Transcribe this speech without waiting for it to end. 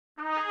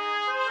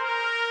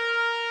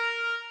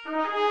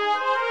Shalom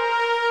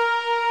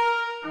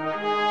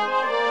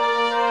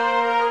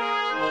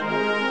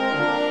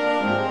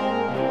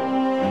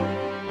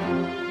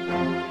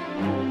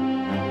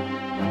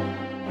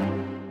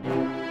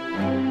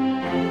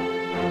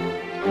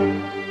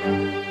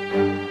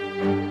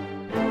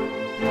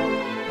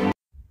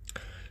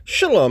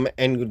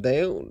and good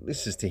day all.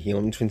 This is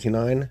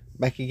Tehillim29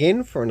 back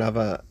again for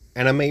another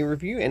anime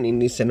review, and in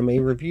this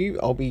anime review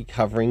I'll be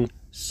covering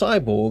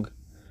Cyborg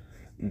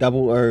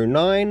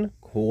 009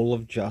 Call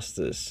of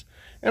Justice.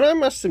 And I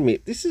must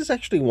admit, this is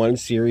actually one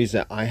series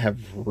that I have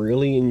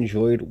really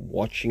enjoyed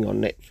watching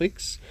on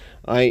Netflix.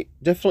 I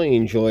definitely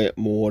enjoy it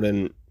more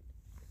than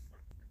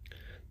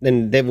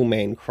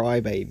Devilman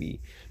Crybaby,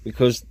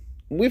 because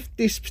with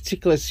this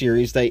particular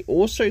series they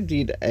also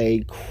did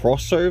a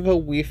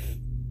crossover with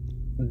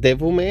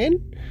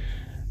Devilman,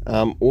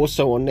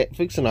 also on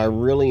Netflix, and I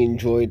really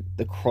enjoyed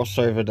the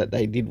crossover that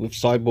they did with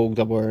Cyborg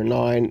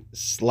 009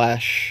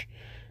 slash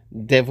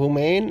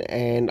Devilman,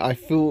 and I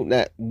feel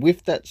that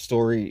with that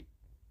story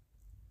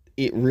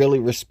it really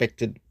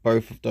respected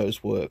both of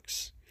those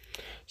works.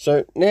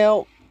 So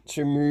now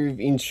to move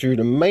into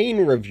the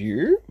main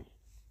review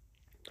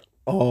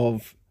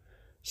of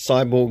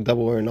Cyborg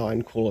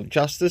 009 Call of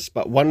Justice.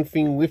 But one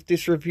thing with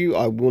this review,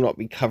 I will not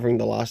be covering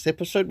the last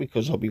episode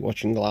because I'll be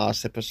watching the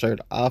last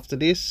episode after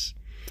this,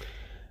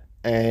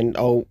 and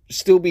I'll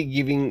still be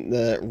giving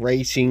the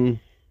rating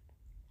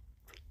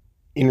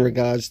in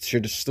regards to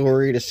the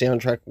story, the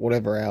soundtrack,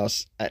 whatever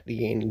else at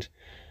the end.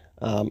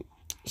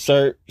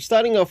 So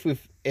starting off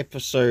with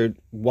episode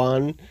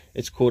 1,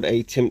 it's called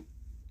a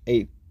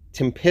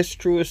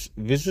Tempestuous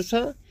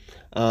Visitor,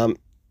 to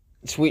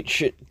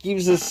which it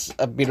gives us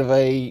a bit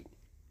of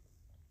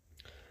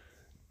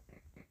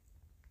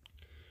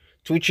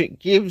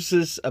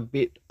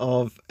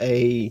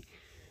a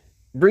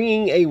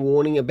bringing a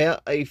warning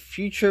about a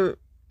future,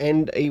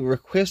 and a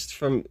request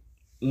from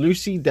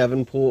Lucy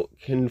Davenport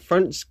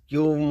confronts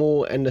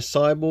Gilmore and the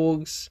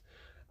cyborgs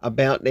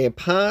about their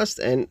past.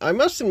 And I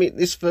must admit,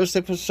 this first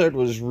episode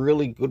was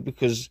really good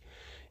because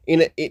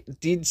in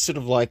it did sort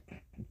of like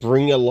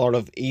bring a lot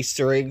of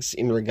Easter eggs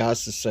in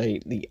regards to,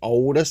 say, the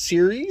older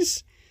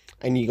series,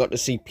 and you got to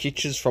see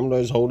pictures from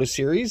those older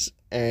series,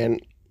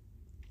 and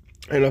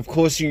of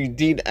course you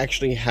did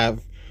actually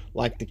have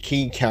like the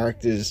key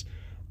characters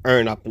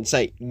own up and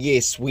say,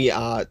 yes, we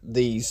are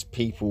these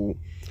people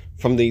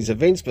from these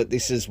events, but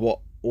this is what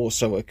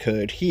also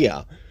occurred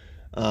here.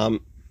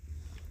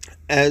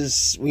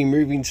 As we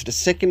move into the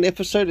second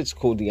episode, it's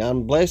called The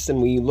Unblessed,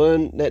 and we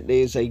learn that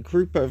there's a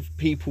group of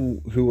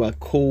people who are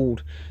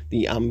called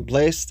the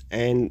Unblessed,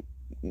 and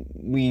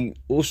we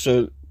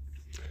also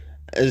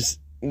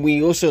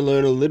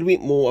learn a little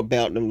bit more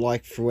about them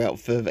like throughout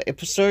further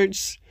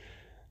episodes.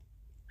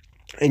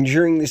 And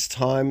during this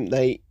time,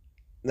 the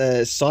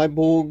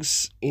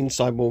cyborgs in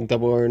Cyborg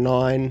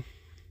 009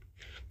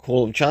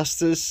 Call of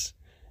Justice,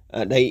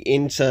 they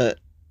end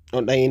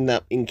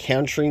up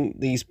encountering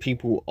these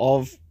people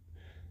of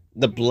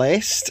the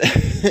Blessed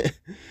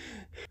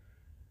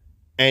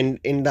and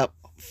end up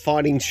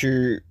fighting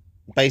to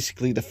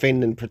basically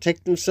defend and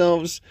protect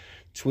themselves,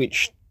 to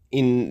which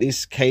in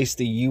this case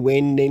the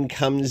UN then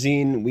comes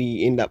in.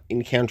 We end up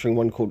encountering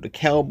one called the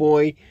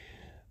Cowboy.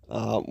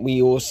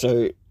 We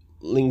also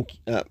link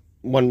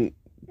one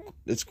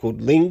that's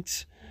called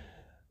Linked.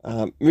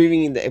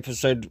 Moving into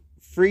episode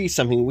 3,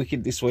 Something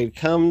Wicked This Way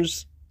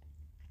Comes.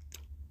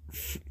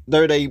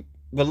 Though they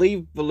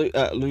believe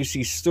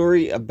Lucy's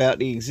story about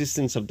the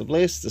existence of the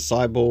Blessed, the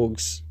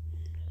cyborgs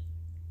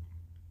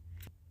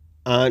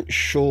aren't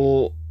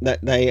sure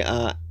that they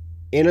are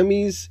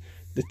enemies.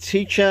 The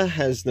teacher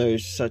has no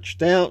such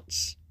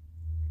doubts.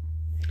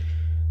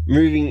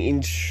 Moving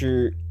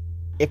into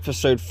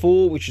episode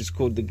 4, which is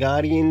called The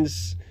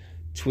Guardians,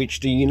 to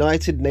which the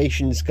United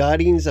Nations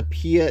Guardians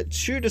appear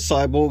to the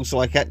cyborgs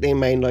like at their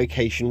main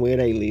location where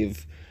they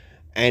live,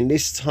 and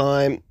this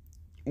time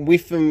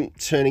with them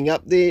turning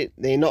up there,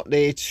 they're not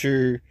there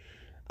to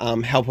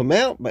help them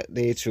out, but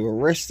there to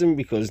arrest them,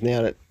 because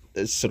now that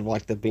it's sort of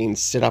like they're being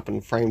set up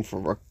and framed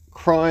for a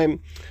crime,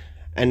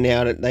 and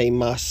now that they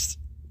must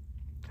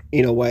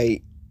in a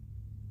way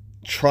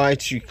try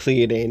to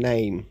clear their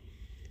name.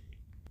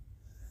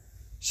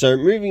 So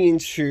moving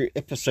into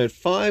episode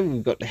 5,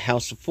 we've got the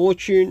House of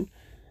Fortune.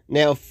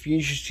 Now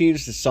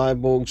fugitives, the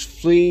cyborgs,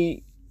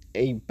 flee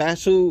a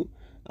battle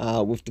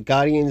with the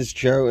Guardians.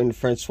 Joe and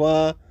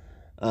Francois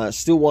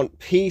still want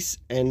peace,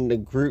 and the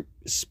group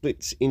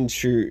splits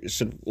into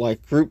sort of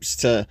like groups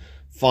to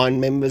find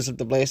members of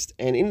the Blessed,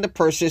 and in the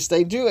process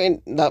they do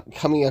end up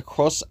coming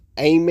across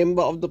a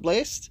member of the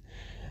Blessed,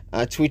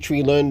 to which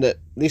we learn that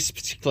this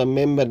particular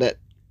member that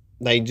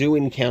they do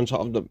encounter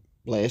of the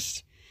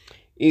Blessed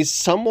is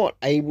somewhat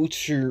able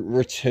to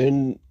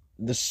return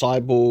the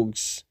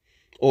cyborgs,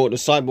 or the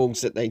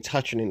cyborgs that they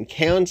touch and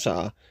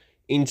encounter,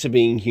 into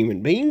being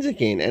human beings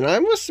again. And I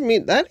must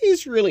admit, that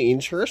is really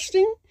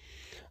interesting.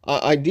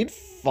 I did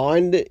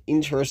find it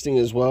interesting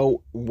as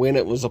well when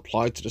it was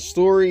applied to the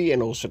story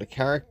and also the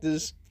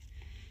characters.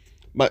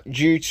 But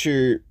due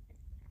to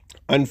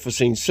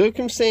unforeseen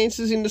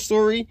circumstances in the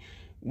story,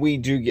 we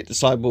do get the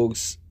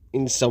cyborgs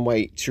in some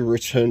way to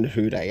return to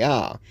who they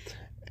are.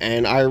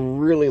 And I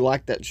really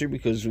like that too,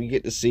 because we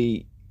get to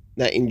see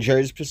that in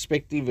Joe's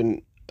perspective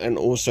and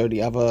also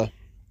the other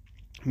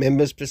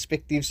members'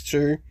 perspectives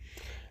too.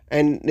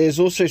 And there's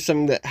also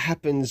something that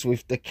happens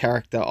with the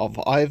character of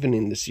Ivan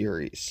in the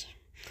series,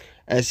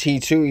 as he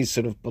too is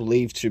sort of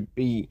believed to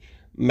be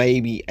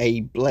maybe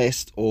a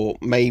blessed, or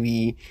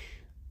maybe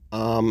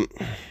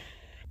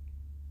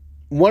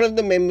one of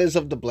the members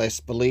of the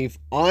blessed believe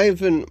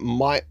Ivan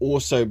might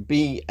also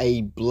be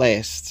a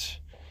blessed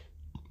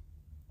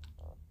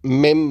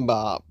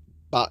member,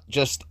 but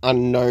just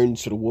unknown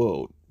to the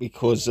world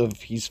because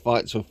of his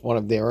fights with one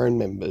of their own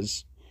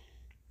members.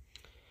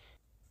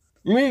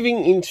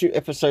 Moving into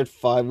episode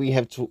 5, we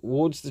have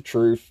Towards the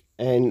Truth,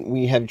 and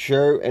we have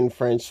Joe and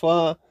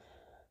Francois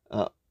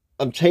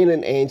obtain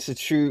an answer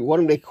to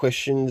one of their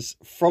questions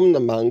from the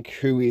monk,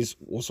 who is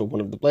also one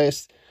of the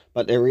blessed,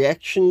 but their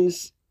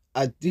reactions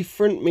are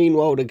different.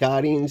 Meanwhile, the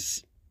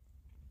Guardians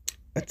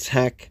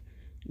attack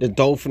the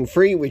Dolphin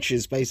 3, which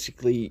is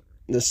basically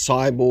the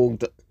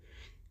Cyborg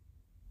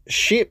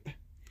ship,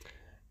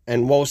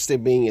 and whilst they're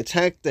being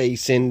attacked, they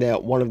send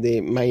out one of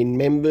their main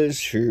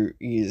members, who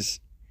is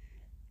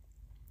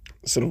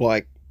sort of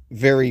like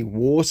very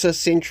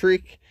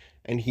water-centric,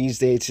 and he's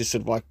there to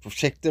sort of like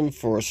protect them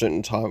for a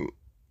certain time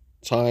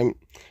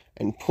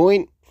and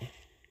point.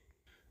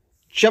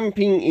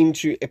 Jumping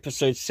into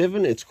episode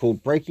 7, it's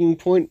called Breaking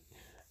Point,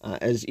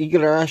 as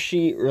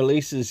Igarashi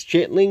releases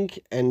Jetlink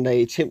and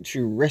they attempt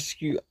to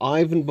rescue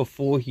Ivan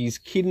before he's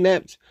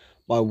kidnapped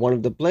by one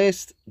of the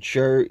blessed.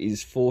 Joe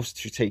is forced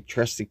to take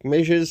drastic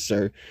measures.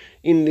 So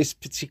in this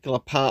particular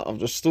part of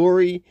the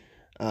story,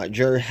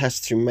 Joe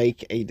has to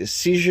make a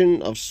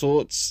decision of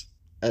sorts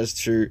as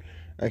to,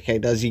 okay,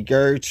 does he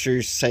go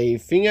to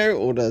save Fingo,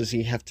 or does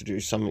he have to do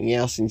something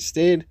else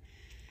instead?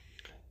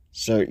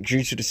 So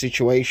due to the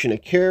situation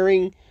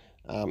occurring,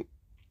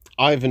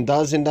 Ivan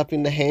does end up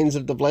in the hands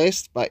of the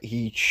blessed, but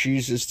he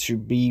chooses to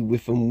be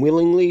with them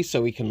willingly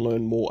so he can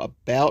learn more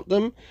about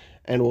them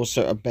and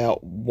also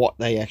about what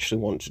they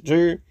actually want to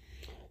do.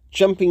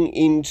 Jumping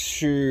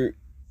into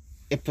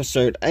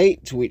episode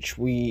 8, to which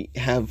we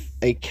have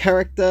a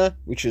character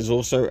which is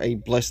also a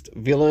blessed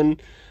villain.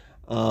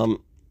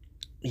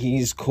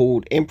 He's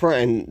called Emperor,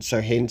 and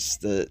so hence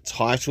the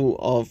title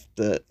of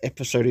the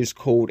episode is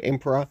called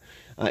Emperor.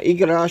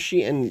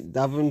 Igarashi and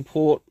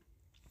Davenport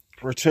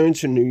return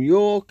to New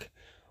York,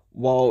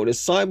 while the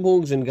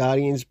Cyborgs and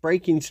Guardians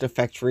break into the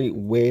factory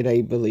where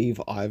they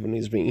believe Ivan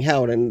is being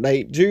held. And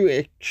they do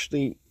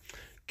actually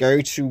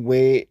go to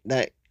where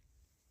that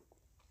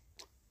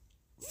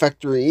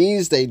factory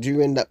is. They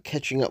do end up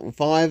catching up with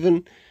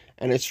Ivan,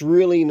 and it's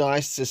really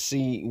nice to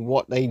see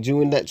what they do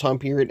in that time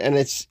period. And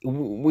it's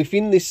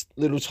within this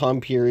little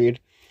time period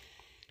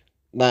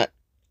that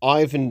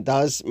Ivan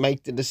does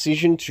make the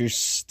decision to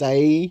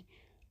stay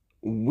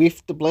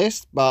with the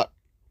blessed, but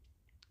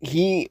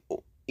he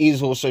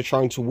is also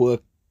trying to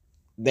work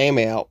them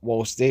out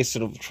whilst they're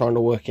sort of trying to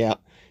work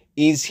out,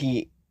 is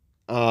he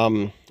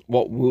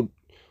what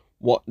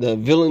the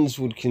villains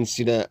would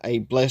consider a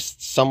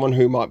blessed, someone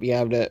who might be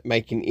able to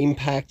make an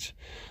impact.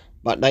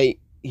 But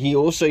he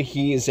also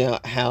hears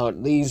out how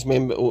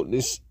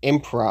this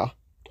Emperor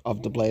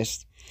of the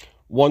blessed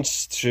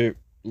wants to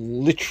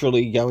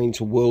literally go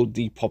into world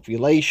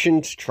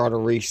depopulation to try to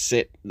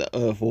reset the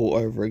earth all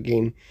over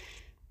again.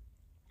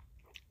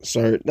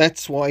 So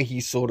that's why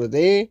he's sort of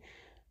there.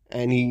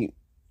 And he,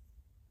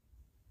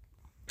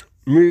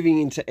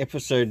 moving into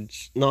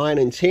episodes 9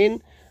 and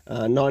 10,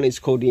 9 is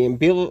called The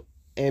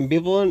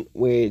Ambivalent,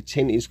 where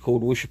 10 is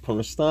called Wish Upon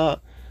a Star.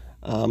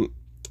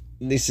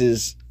 This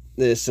is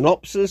the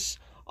synopsis.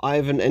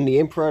 Ivan and the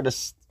Emperor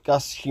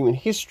discuss human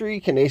history.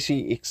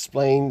 Kanesi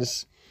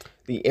explains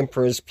the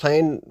Emperor's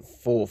plan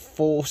for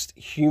forced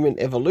human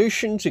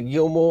evolution to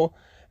Gilmore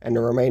and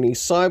the remaining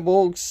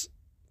cyborgs.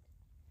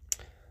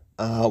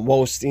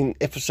 Whilst in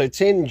episode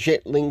 10,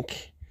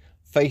 Jetlink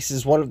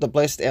faces one of the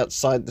blessed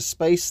outside the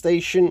space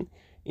station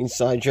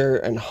inside Joe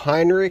and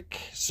Heinrich.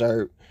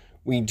 So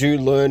we do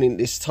learn in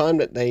this time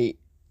that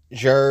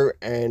Joe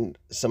and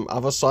some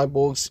other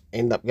cyborgs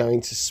end up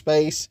going to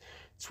space,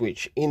 to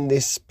which in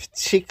this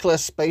particular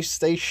space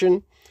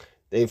station,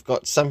 they've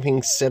got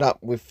something set up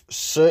with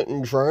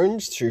certain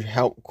drones to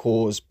help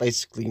cause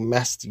basically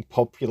mass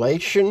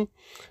depopulation.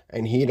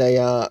 And here they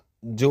are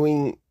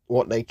doing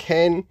what they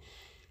can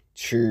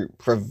to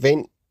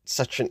prevent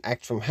such an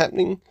act from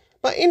happening.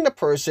 But in the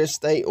process,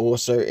 they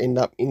also end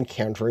up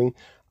encountering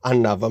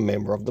another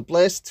member of the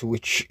blessed, to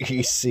which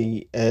you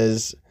see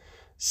as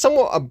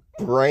somewhat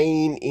a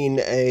brain in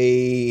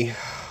a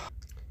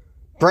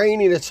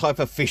type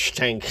of fish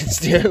tank. It's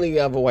the only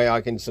other way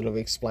I can sort of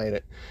explain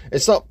it.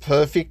 It's not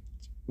perfect,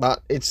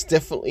 but it's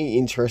definitely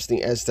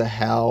interesting as to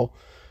how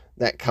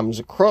that comes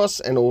across,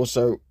 and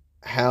also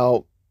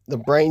how the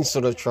brain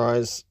sort of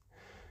tries,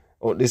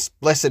 or this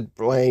blessed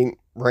brain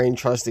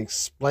tries to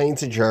explain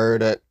to Joe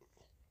that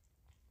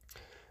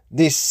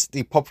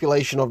the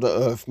population of the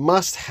earth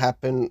must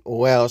happen,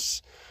 or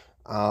else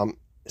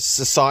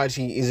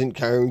society isn't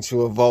going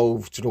to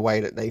evolve to the way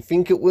that they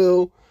think it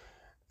will,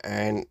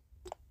 and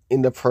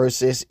in the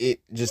process it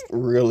just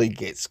really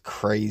gets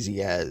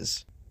crazy.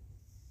 As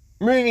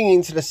moving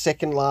into the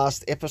second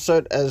last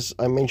episode, as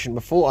I mentioned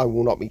before, I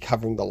will not be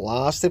covering the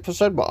last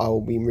episode, but I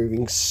will be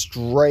moving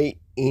straight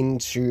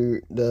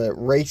into the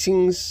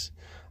ratings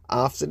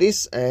after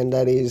this, and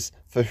that is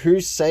For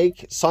Whose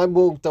Sake,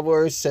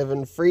 Cyborg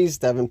 007 frees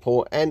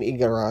Davenport and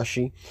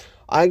Igarashi.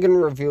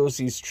 Eigen reveals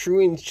his true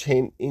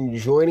intent in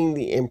joining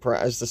the Emperor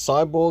as the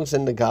Cyborgs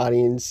and the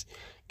Guardians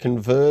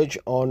converge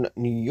on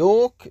New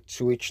York,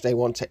 to which they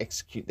want to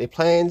execute their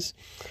plans.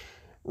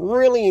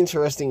 Really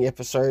interesting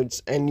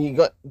episodes, and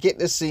you get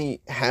to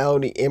see how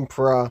the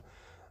Emperor,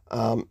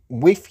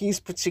 with his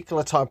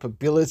particular type of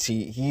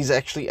ability, he's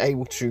actually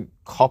able to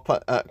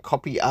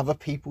copy other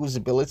people's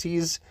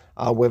abilities,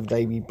 whether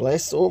they be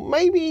blessed or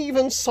maybe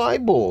even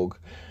cyborg.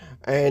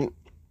 And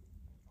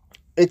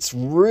it's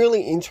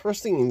really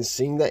interesting in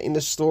seeing that in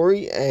the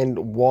story,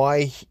 and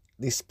why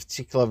this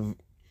particular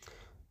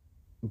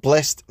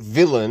blessed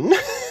villain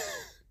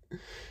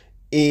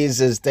is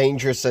as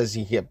dangerous as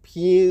he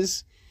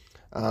appears.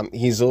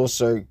 He's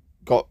also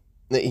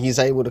he's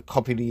able to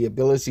copy the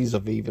abilities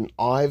of even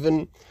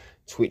Ivan,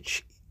 to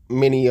which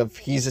many of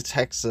his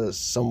attacks are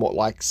somewhat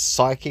like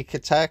psychic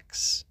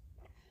attacks.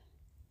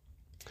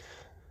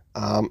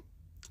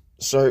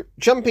 So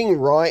jumping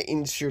right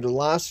into the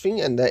last thing,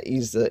 and that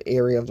is the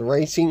area of the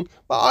rating,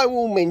 but I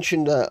will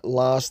mention the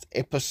last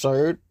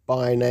episode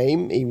by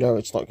name, even though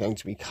it's not going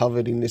to be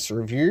covered in this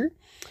review.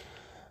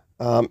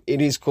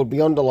 It is called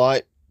Beyond the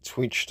Light,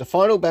 to which the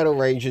final battle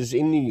rages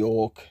in New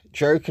York.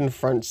 Joe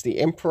confronts the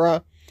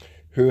Emperor,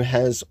 who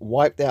has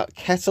wiped out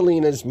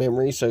Catalina's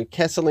memory. So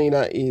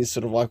Catalina is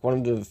sort of like one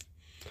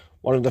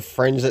of the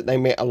friends that they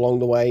met along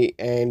the way,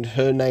 and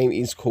her name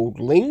is called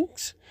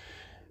Linked,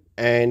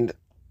 and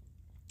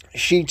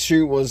she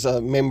too was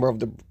a member of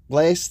the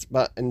Blessed,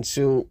 but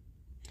until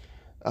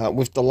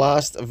with the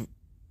last of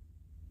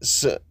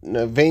certain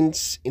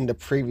events in the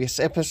previous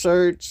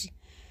episodes,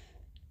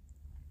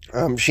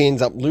 she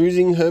ends up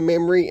losing her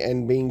memory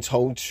and being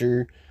told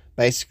to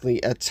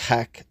basically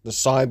attack the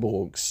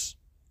cyborgs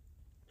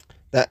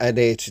that are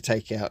there to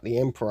take out the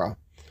Emperor.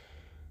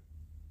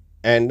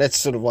 And that's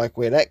sort of like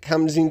where that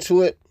comes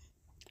into it.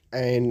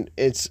 And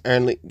it's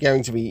only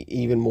going to be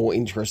even more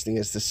interesting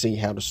as to see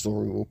how the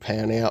story will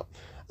pan out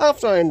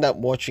after I end up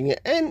watching it.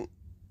 And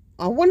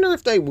I wonder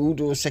if they will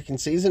do a second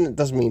season. It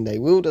doesn't mean they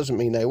will, doesn't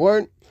mean they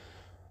won't.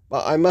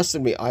 But I must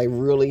admit, I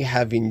really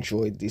have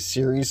enjoyed this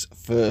series,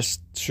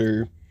 first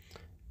to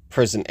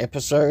present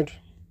episode.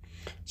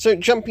 So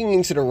jumping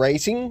into the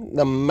rating,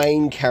 the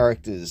main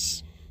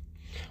characters.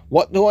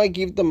 What do I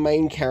give the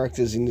main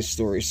characters in this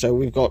story? So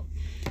we've got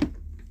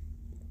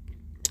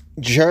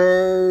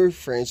Joe,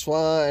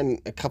 Francois,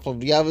 and a couple of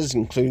the others,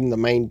 including the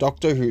main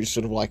doctor, who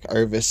sort of like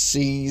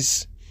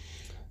oversees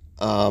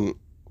the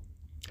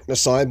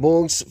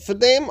cyborgs. For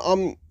them,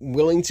 I'm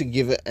willing to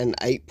give it an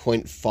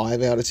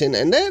 8.5 out of 10,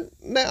 and that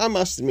I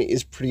must admit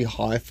is pretty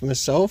high for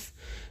myself,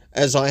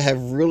 as I have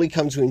really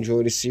come to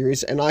enjoy this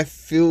series, and I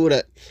feel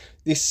that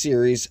this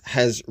series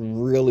has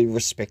really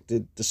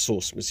respected the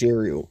source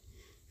material.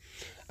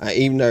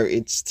 Even though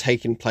it's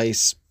taken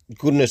place,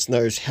 goodness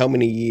knows how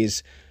many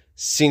years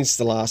since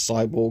the last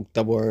Cyborg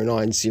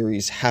 009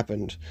 series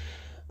happened.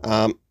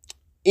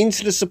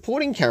 Into the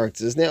supporting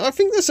characters. Now, I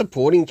think the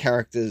supporting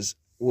characters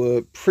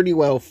were pretty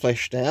well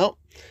fleshed out,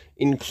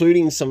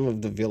 including some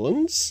of the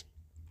villains.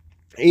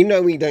 Even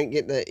though we don't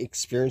get to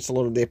experience a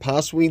lot of their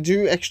past, we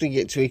do actually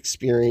get to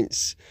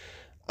experience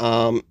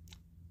some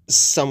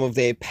of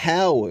their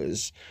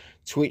powers,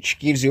 to which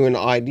gives you an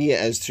idea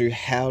as to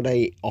how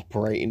they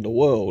operate in the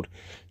world.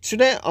 To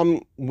that,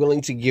 I'm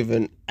willing to give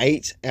an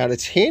 8 out of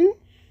 10.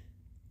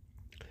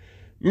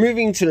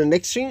 Moving to the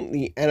next thing,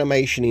 the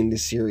animation in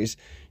this series.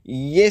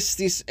 Yes,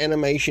 this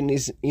animation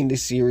is in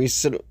this series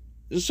sort of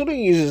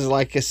uses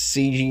like a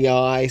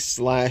CGI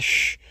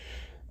slash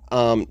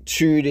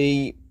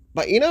 2D.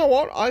 But you know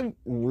what? I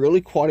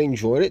really quite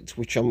enjoyed it,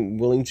 which I'm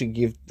willing to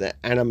give the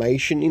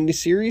animation in this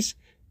series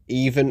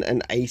even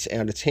an 8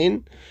 out of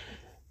 10.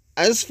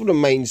 As for the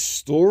main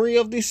story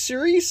of this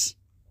series,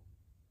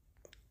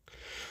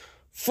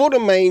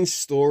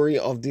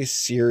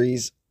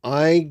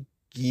 I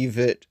give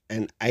it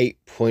an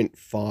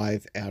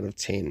 8.5 out of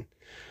 10.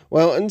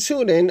 Well,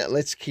 until then,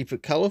 let's keep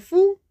it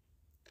colourful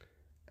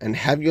and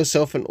have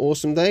yourself an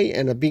awesome day.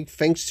 And a big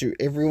thanks to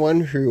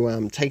everyone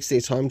who takes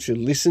their time to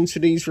listen to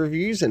these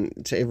reviews,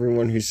 and to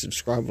everyone who's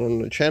subscribed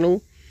on the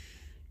channel.